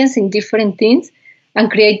ingredients in different things,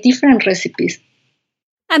 and create different recipes.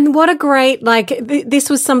 And what a great, this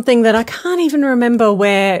was something that I can't even remember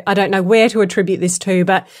I don't know where to attribute this to,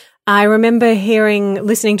 but I remember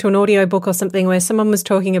listening to an audiobook or something where someone was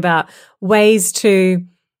talking about ways to,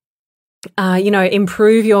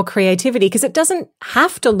 improve your creativity, because it doesn't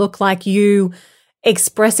have to look like you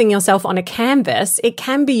expressing yourself on a canvas. It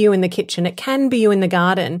can be you in the kitchen. It can be you in the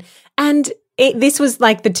garden. And this was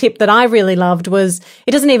like the tip that I really loved was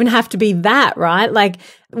it doesn't even have to be that, right? Like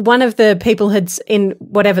one of the people had in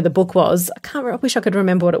whatever the book was, I wish I could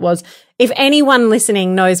remember what it was. If anyone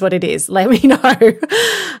listening knows what it is, let me know.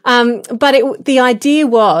 But the idea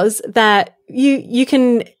was that you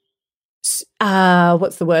can,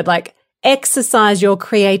 exercise your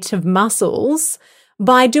creative muscles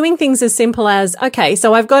by doing things as simple as, okay,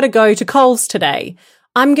 so I've got to go to Coles today.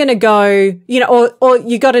 I'm going to go, or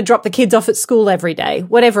you got to drop the kids off at school every day,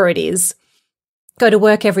 whatever it is, go to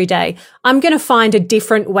work every day. I'm going to find a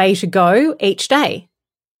different way to go each day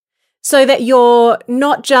so that you're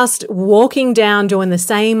not just walking down doing the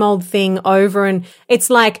same old thing over. And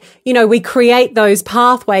it's like, we create those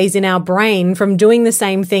pathways in our brain from doing the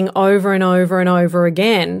same thing over and over and over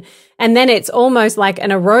again. And then it's almost like an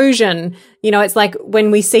erosion. It's like when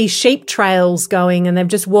we see sheep trails going and they've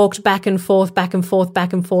just walked back and forth, back and forth,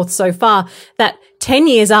 back and forth so far that 10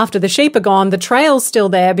 years after the sheep are gone, the trail's still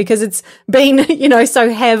there because it's been,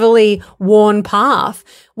 so heavily worn path.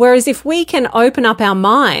 Whereas if we can open up our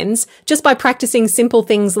minds just by practicing simple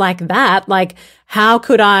things like that, like how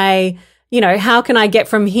can I get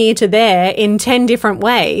from here to there in 10 different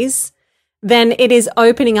ways? then it is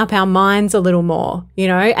opening up our minds a little more,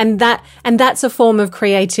 and that's a form of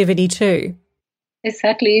creativity too.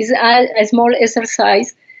 Exactly. It's a small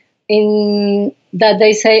exercise in that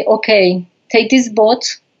they say, okay, take this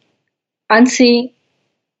boat and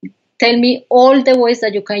tell me all the ways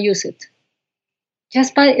that you can use it.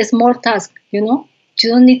 Just by a small task, You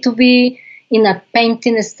don't need to be in a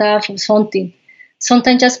painting stuff or something.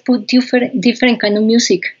 Sometimes just put different kind of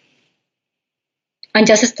music and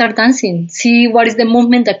just start dancing. See what is the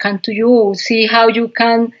movement that comes to you. See how you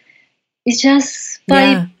can. It's just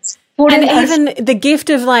by putting. And even the gift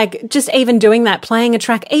of just even doing that, playing a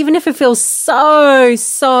track, even if it feels so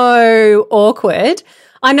awkward.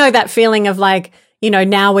 I know that feeling of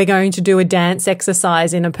now we're going to do a dance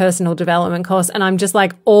exercise in a personal development course, and I'm just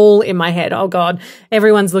all in my head. Oh God,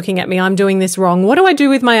 everyone's looking at me. I'm doing this wrong. What do I do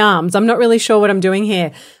with my arms? I'm not really sure what I'm doing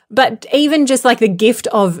here. But even just the gift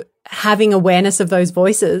of having awareness of those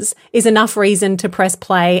voices is enough reason to press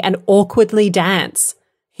play and awkwardly dance,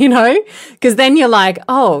 because then you're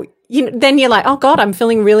oh God, I'm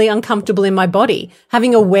feeling really uncomfortable in my body.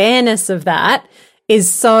 Having awareness of that is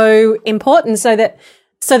so important so that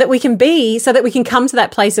we can come to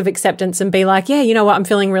that place of acceptance and be yeah, you know what, I'm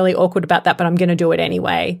feeling really awkward about that, but I'm going to do it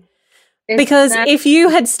anyway. Because if you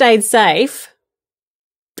had stayed safe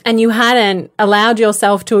and you hadn't allowed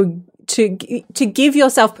yourself to give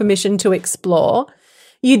yourself permission to explore,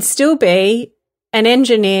 you'd still be an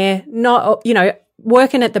engineer, not,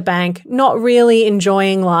 working at the bank, not really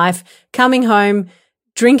enjoying life, coming home,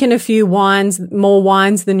 drinking a few more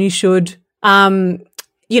wines than you should,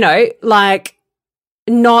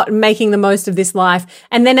 not making the most of this life.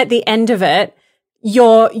 And then at the end of it,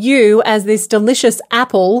 you as this delicious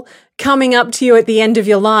apple coming up to you at the end of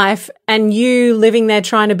your life, and you living there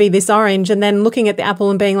trying to be this orange, and then looking at the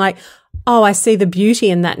apple and being oh, I see the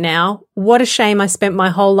beauty in that now. What a shame I spent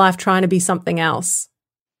my whole life trying to be something else.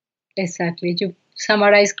 Exactly. You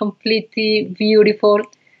summarized completely beautiful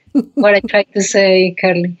what I tried to say,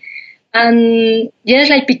 Carly. And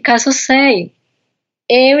yes, like Picasso say,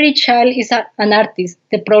 every child is an artist.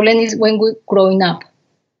 The problem is when we're growing up.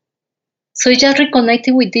 So just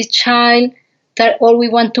reconnecting with this child that all we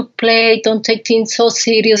want to play, don't take things so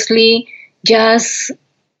seriously,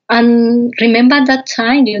 and remember that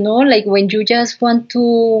time, when you just want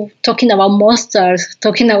to, talking about monsters,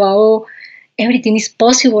 talking about everything is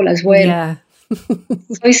possible as well. Yeah.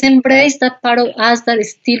 So it's embrace that part of us that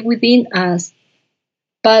is still within us.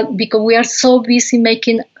 But because we are so busy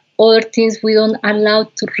making other things, we don't allow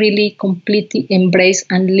to really completely embrace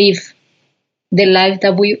and live the life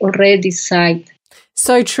that we already decide.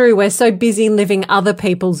 So true. We're so busy living other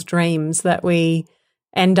people's dreams that we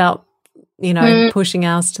end up, pushing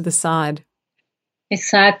ours to the side.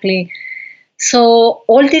 Exactly. So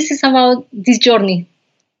all this is about this journey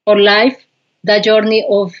or life, that journey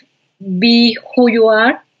of be who you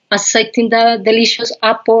are, accepting the delicious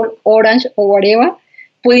apple, orange, or whatever,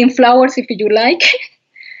 putting flowers if you like.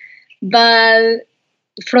 But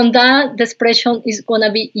from that, the expression is going to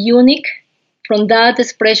be unique. From that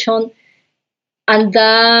expression and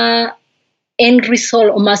the end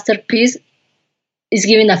result or masterpiece is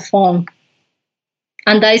given a form.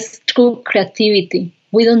 And that is true creativity.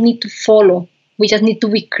 We don't need to follow. We just need to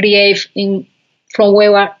be creative from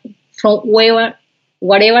whatever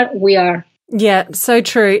we are. Yeah, so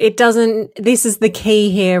true. This is the key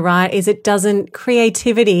here, right?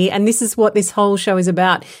 Creativity, and this is what this whole show is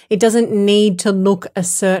about. It doesn't need to look a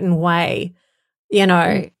certain way,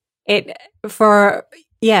 it's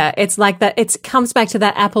like that. It comes back to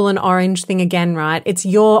that apple and orange thing again, right? It's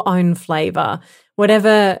your own flavor,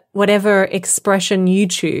 whatever expression you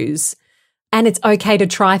choose, and it's okay to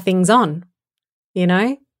try things on,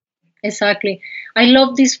 Exactly. I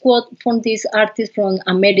love this quote from this artist from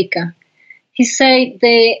America. He said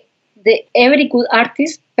the every good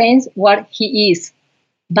artist paints what he is,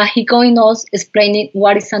 but he going on explaining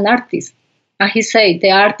what is an artist. And he said the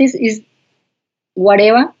artist is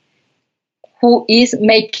whatever who is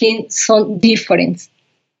making some difference.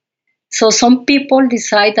 So some people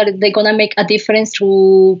decide that they're gonna make a difference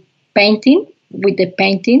through painting, with the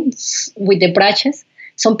brushes.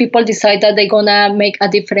 Some people decide that they're gonna make a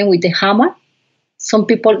difference with the hammer. Some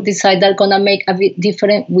people decide they're gonna make a bit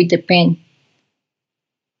different with the pen.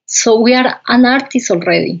 So we are an artist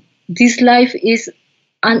already. This life is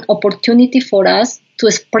an opportunity for us to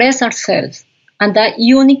express ourselves. And that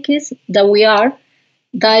uniqueness that we are,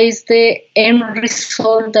 that is the end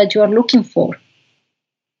result that you are looking for.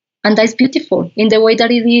 And that's beautiful in the way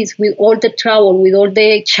that it is, with all the trouble, with all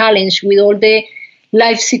the challenge, with all the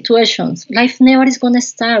life situations. Life never is going to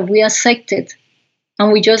start. We accept it.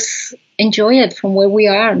 And we just enjoy it from where we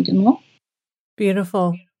are,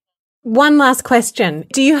 beautiful. One last question.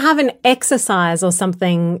 Do you have an exercise or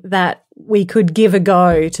something that we could give a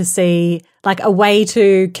go to see, like a way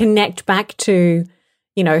to connect back to,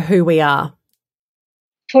 who we are?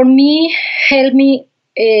 For me, help me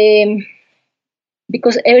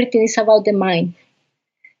because everything is about the mind.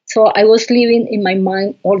 So I was living in my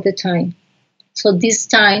mind all the time. So this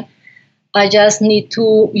time, I just need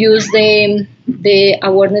to use the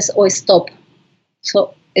awareness or stop.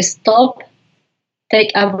 So stop,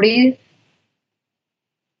 take a breath,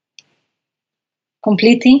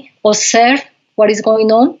 completely observe what is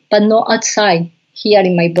going on, but not outside, here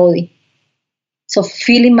in my body. So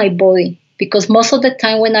feeling my body, because most of the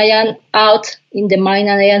time when I am out in the mind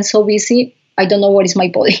and I am so busy, I don't know what is my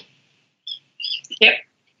body. Yep.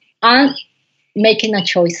 And making a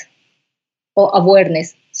choice or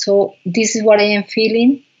awareness. So this is what I am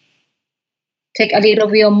feeling. Take a little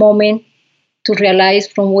bit of moment to realize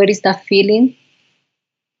from where is that feeling.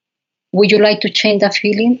 Would you like to change that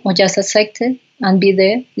feeling or just accept it and be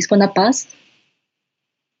there? It's going to pass.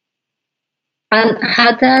 And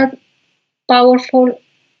have that powerful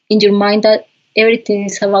in your mind that everything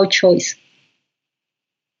is about choice.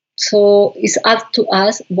 So it's up to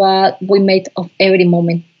us what we make of every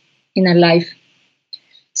moment in our life.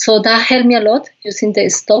 So that helped me a lot using the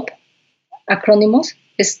STOP acronyms.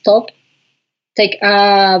 Stop, take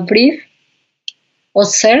a breath,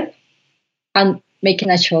 observe, and making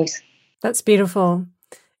a choice. That's beautiful.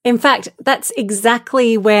 In fact, that's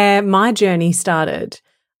exactly where my journey started.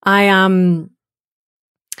 I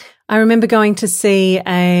remember going to see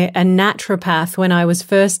a naturopath when I was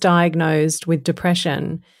first diagnosed with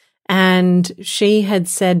depression, and she had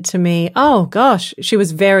said to me, oh gosh, she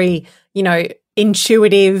was very,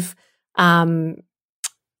 intuitive, kind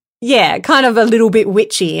of a little bit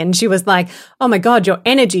witchy. And she was like, oh my God, your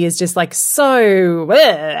energy is just like so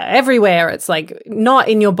everywhere. It's like not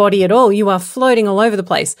in your body at all. You are floating all over the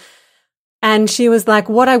place. And she was like,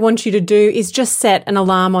 what I want you to do is just set an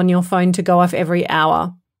alarm on your phone to go off every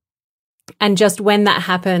hour. And just when that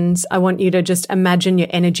happens, I want you to just imagine your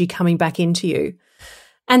energy coming back into you.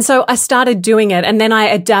 And so I started doing it, and then I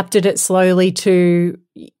adapted it slowly to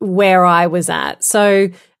where I was at. So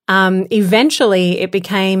eventually it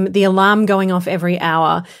became the alarm going off every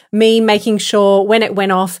hour, me making sure when it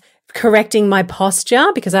went off, correcting my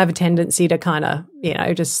posture, because I have a tendency to kind of,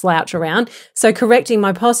 just slouch around. So correcting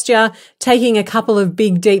my posture, taking a couple of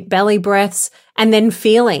big, deep belly breaths, and then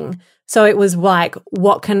feeling. So it was like,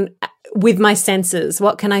 with my senses,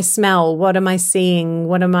 what can I smell? What am I seeing?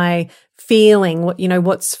 What am I feeling?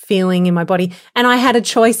 What's feeling in my body? And I had a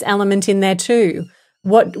choice element in there too.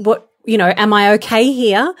 Am I okay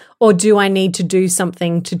here, or do I need to do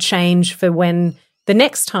something to change for when the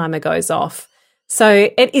next timer goes off? So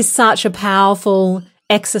it is such a powerful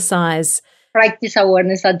exercise. Practice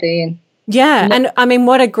awareness at the end. Yeah. And I mean,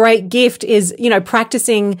 what a great gift is,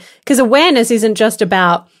 practicing, because awareness isn't just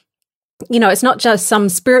about, it's not just some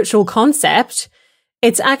spiritual concept.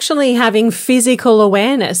 It's actually having physical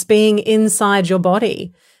awareness, being inside your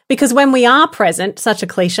body. Because when we are present, such a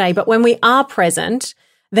cliche, but when we are present,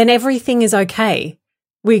 then everything is okay.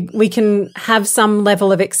 We can have some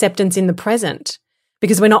level of acceptance in the present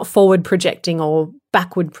because we're not forward projecting or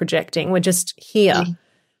backward projecting. We're just here,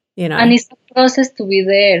 And it's a process to be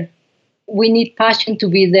there. We need passion to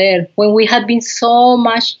be there. When we have been so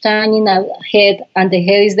much time in our head, and the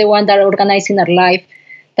head is the one that organizes our life,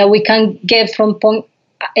 that we can get from point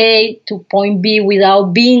A to point B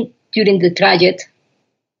without being during the trajectory.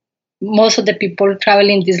 Most of the people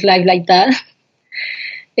traveling this life like that.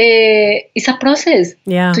 It's a process.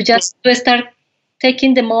 Yeah. To start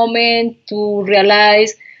taking the moment to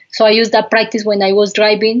realize. So I used that practice when I was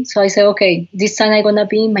driving. So I said, okay, this time I'm going to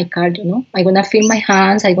be in my car, I'm going to feel my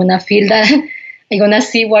hands. I'm going to feel that. I'm going to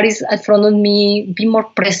see what is in front of me, be more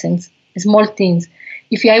present, small things.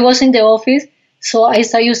 If I was in the office, so I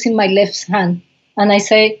started using my left hand. And I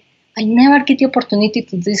say, I never get the opportunity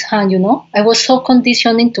to this hand, I was so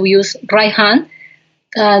conditioning to use right hand.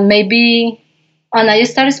 And I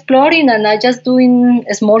start exploring, and I just doing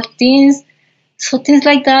small things. So things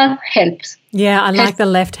like that helps. Yeah, I like the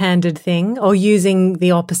left-handed thing, or using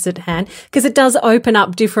the opposite hand, because it does open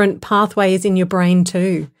up different pathways in your brain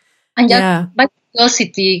too. And just by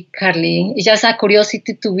curiosity, Carly, it's just a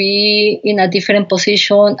curiosity to be in a different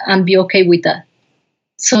position and be okay with that.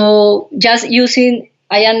 So just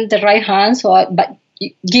I am the right hand, but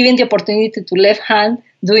giving the opportunity to left hand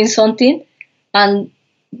doing something, and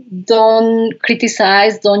don't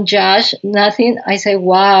criticize, don't judge, nothing. I say,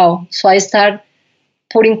 wow. So I start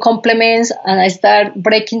putting compliments, and I start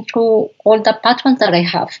breaking through all the patterns that I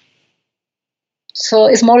have.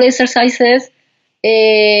 So small exercises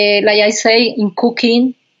like I say, in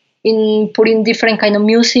cooking, in putting different kind of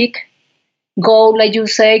music, go, like you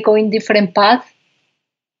say, go in different path,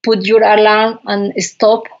 put your alarm and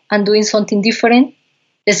stop and doing something different,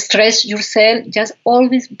 stress yourself, just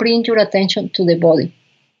always bring your attention to the body.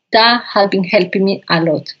 That has been helping me a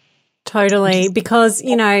lot. Totally, because,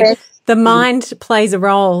 you know, the mind plays a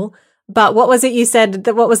role, but what was it you said,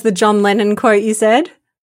 what was the John Lennon quote you said?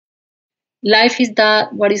 Life is that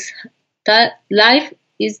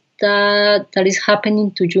is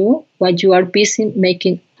happening to you while you are busy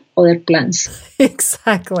making other plans.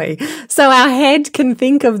 Exactly. So our head can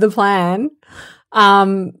think of the plan,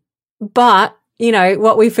 but, you know,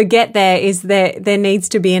 what we forget there is that there needs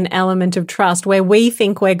to be an element of trust. Where we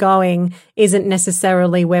think we're going isn't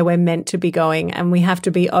necessarily where we're meant to be going, and we have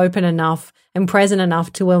to be open enough and present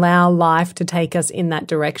enough to allow life to take us in that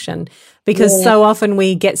direction, because so often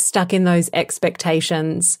we get stuck in those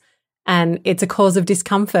expectations, and it's a cause of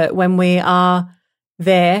discomfort when we are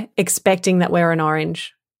there expecting that we're an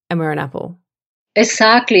orange and we're an apple.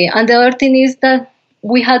 Exactly. And the other thing is that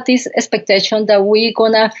we had this expectation that we're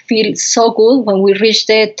going to feel so good when we reach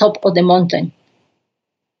the top of the mountain.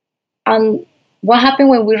 And what happened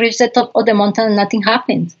when we reach the top of the mountain and nothing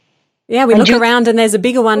happened? Yeah, we look around and there's a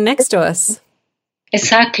bigger one next to us.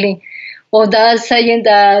 Exactly. Or that saying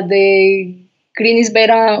that the green is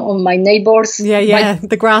better on my neighbors. Yeah.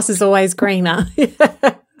 The grass is always greener.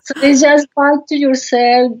 So it's just back to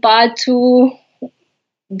yourself, back to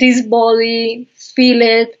this body, feel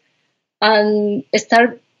it, and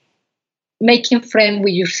start making friends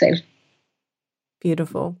with yourself.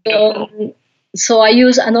 Beautiful. So I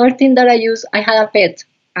use another thing that I had a pet,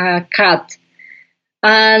 a cat.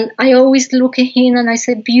 And I always look at him and I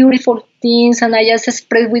say beautiful things, and I just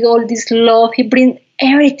express with all this love. He brings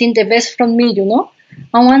everything, the best from me, you know.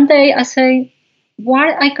 And one day I say,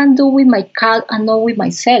 what I can do with my cat and not with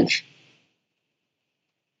myself.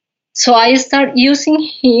 So I start using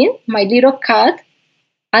him, my little cat,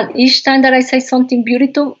 and each time that I say something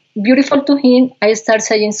beautiful to him, I start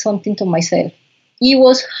saying something to myself. It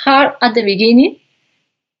was hard at the beginning.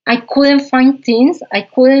 I couldn't find things. I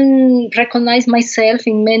couldn't recognize myself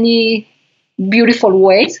in many beautiful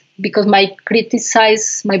ways because my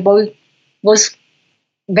body was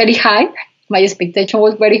very high. My expectation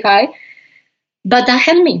was very high. But that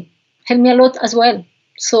helped me a lot as well.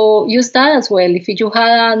 So use that as well. If you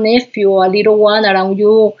have a nephew, a little one around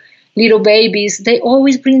you, little babies, they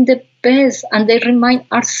always bring the best, and they remind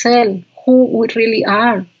ourselves who we really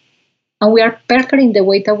are. And we are perfect in the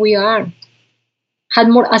way that we are. Had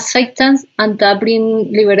more acceptance, and that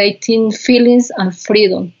bring liberating feelings and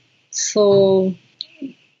freedom. So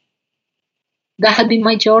that had been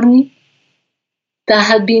my journey. That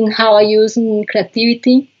had been how I use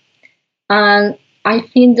creativity. And I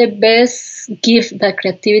think the best gift that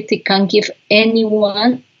creativity can give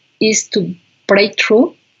anyone is to break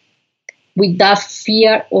through with that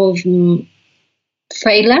fear of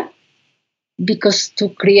failure. Because to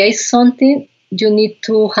create something, you need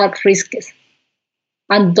to have risks.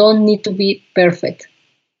 And don't need to be perfect.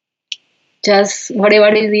 Just whatever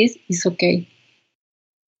it is okay.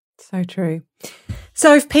 So true.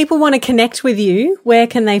 So if people want to connect with you, where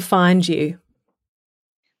can they find you?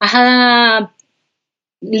 I have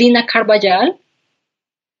Lina Carvajal,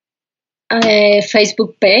 a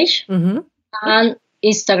Facebook page, and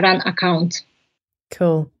Instagram account.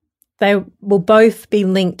 Cool. They will both be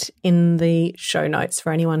linked in the show notes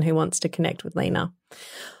for anyone who wants to connect with Lina.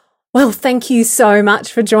 Well, thank you so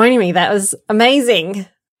much for joining me. That was amazing.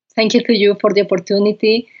 Thank you to you for the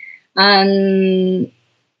opportunity. And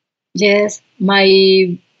yes,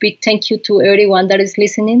 my big thank you to everyone that is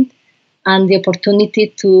listening and the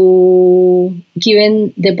opportunity to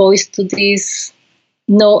giving the voice to this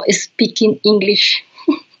no speaking English.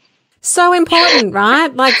 So important,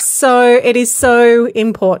 right? It is so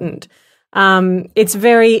important. It's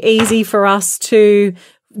very easy for us to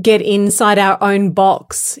get inside our own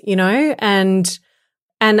box, you know, and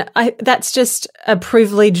that's just a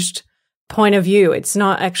privileged point of view. It's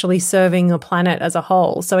not actually serving the planet as a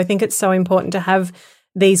whole. So I think it's so important to have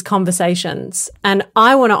these conversations. And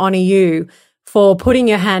I want to honor you for putting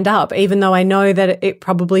your hand up, even though I know that it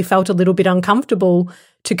probably felt a little bit uncomfortable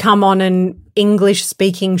to come on an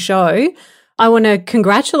English-speaking show. I want to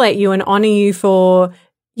congratulate you and honor you for,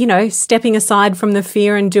 you know, stepping aside from the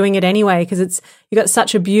fear and doing it anyway, because you got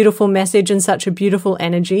such a beautiful message and such a beautiful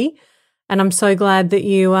energy. And I'm so glad that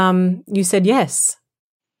you said yes.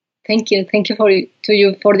 Thank you. Thank you for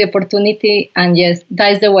the opportunity. And yes,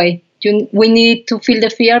 that is the way. We need to feel the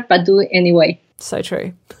fear, but do it anyway. So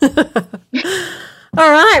true. All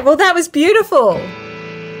right. Well, that was beautiful.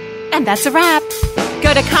 And that's a wrap.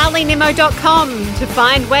 Go to carlynimmo.com to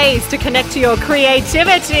find ways to connect to your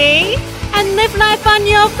creativity and live life on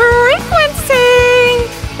your frequency.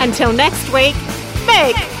 Until next week,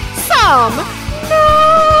 make some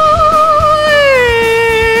noise.